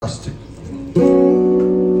Rustic.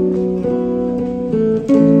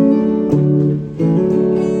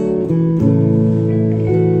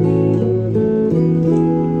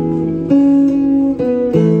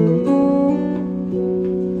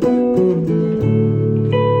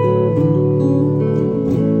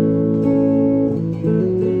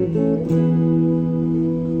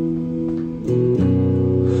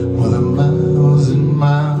 Well, the miles and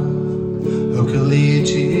miles of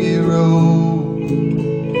Caliche Road,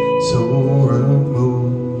 so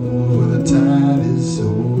remote, where the tide is so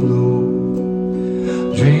low.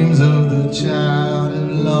 Dreams of the child have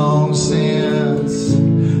long since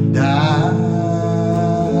died.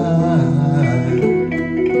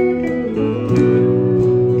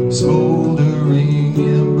 Smoldering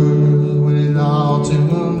embers when it all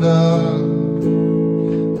tuned up,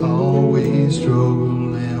 always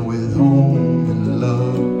struggling with home and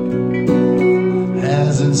love.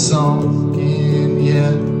 Hasn't sunk in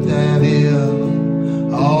yet, that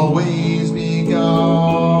it'll always be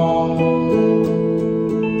gone.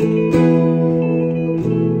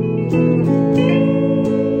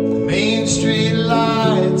 The main street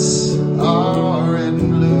lights are red and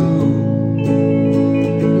blue.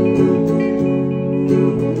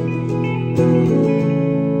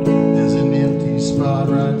 There's an empty spot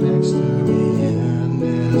right next to me in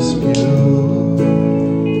this pew.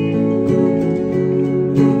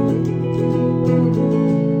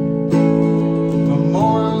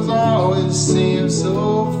 Memorials always seem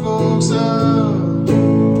so folks up.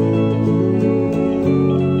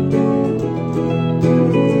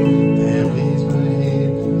 Families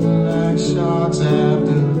behave like sharks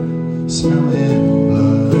after smelling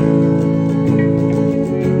blood.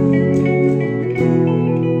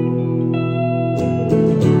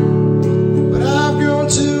 But I've grown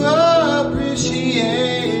to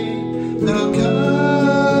appreciate the color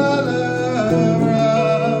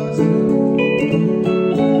of,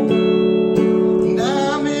 and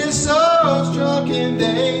I miss those drunken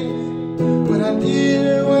days when I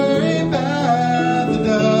didn't worry about the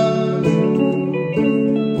dust.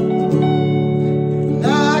 And I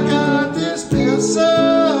got this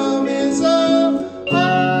pessimism,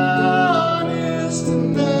 honest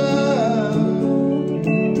enough.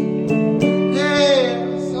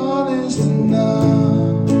 Yes, honest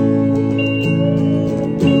enough.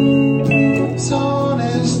 It's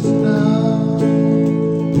honest enough.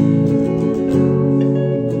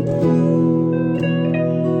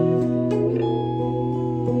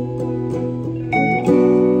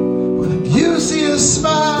 Well, if you see a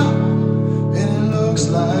smile and it looks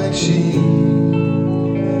like she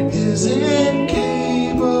is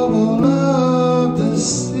incapable of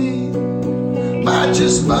deceit, might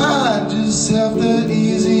find yourself the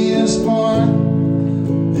easiest part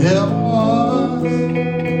ever was.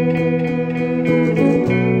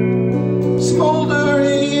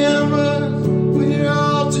 Smoldering embers when you're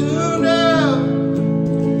all tuned up,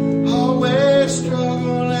 always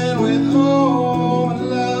struggling with home and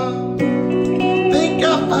love. Think I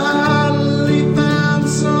finally found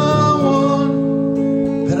someone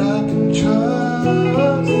that I can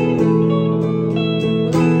trust.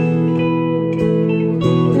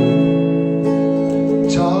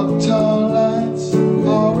 Choctaw lights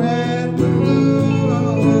are red and blue.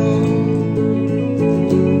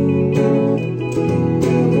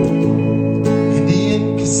 Indian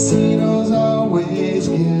casinos always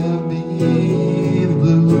give me the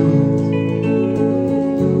blues.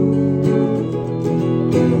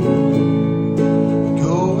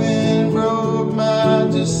 Going broke might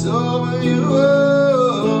just sober you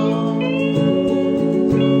up.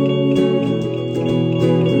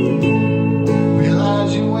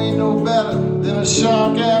 Realize you ain't no better than a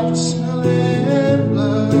shark after smelling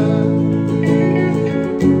blood.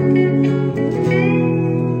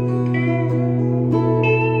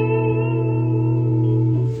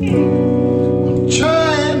 I'm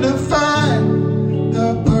trying to find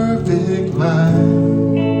the perfect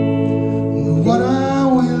line, what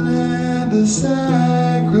I'm willing to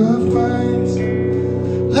sacrifice.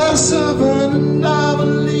 Less of an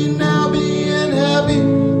anomaly now, being happy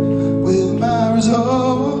with my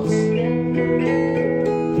results.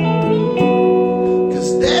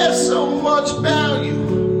 'Cause there's so much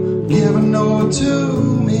value given over to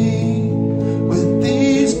me with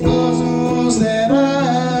these puzzles that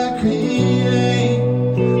I create.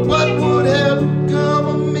 What would have come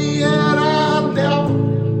of me had I never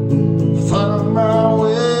found my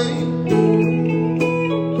way?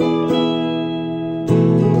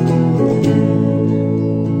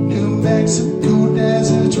 New Mexico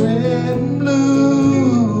desert's red and blue.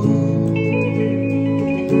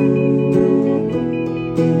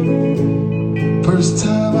 First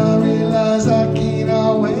time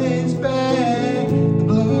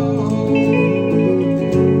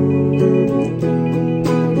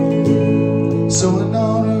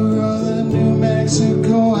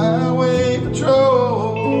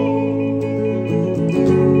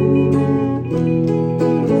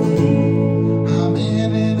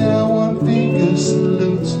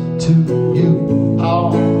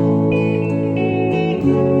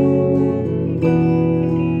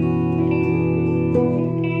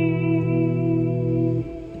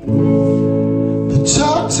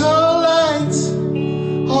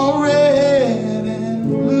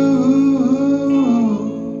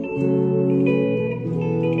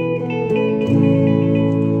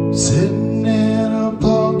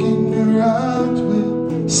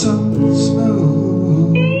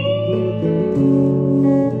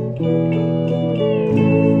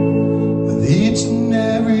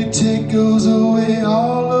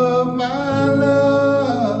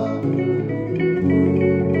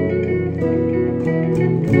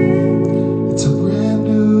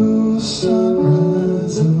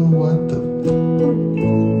sunrise of what the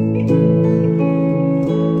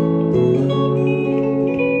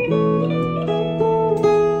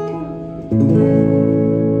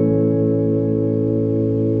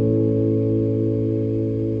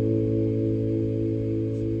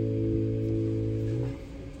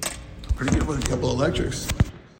pretty good with a couple electrics.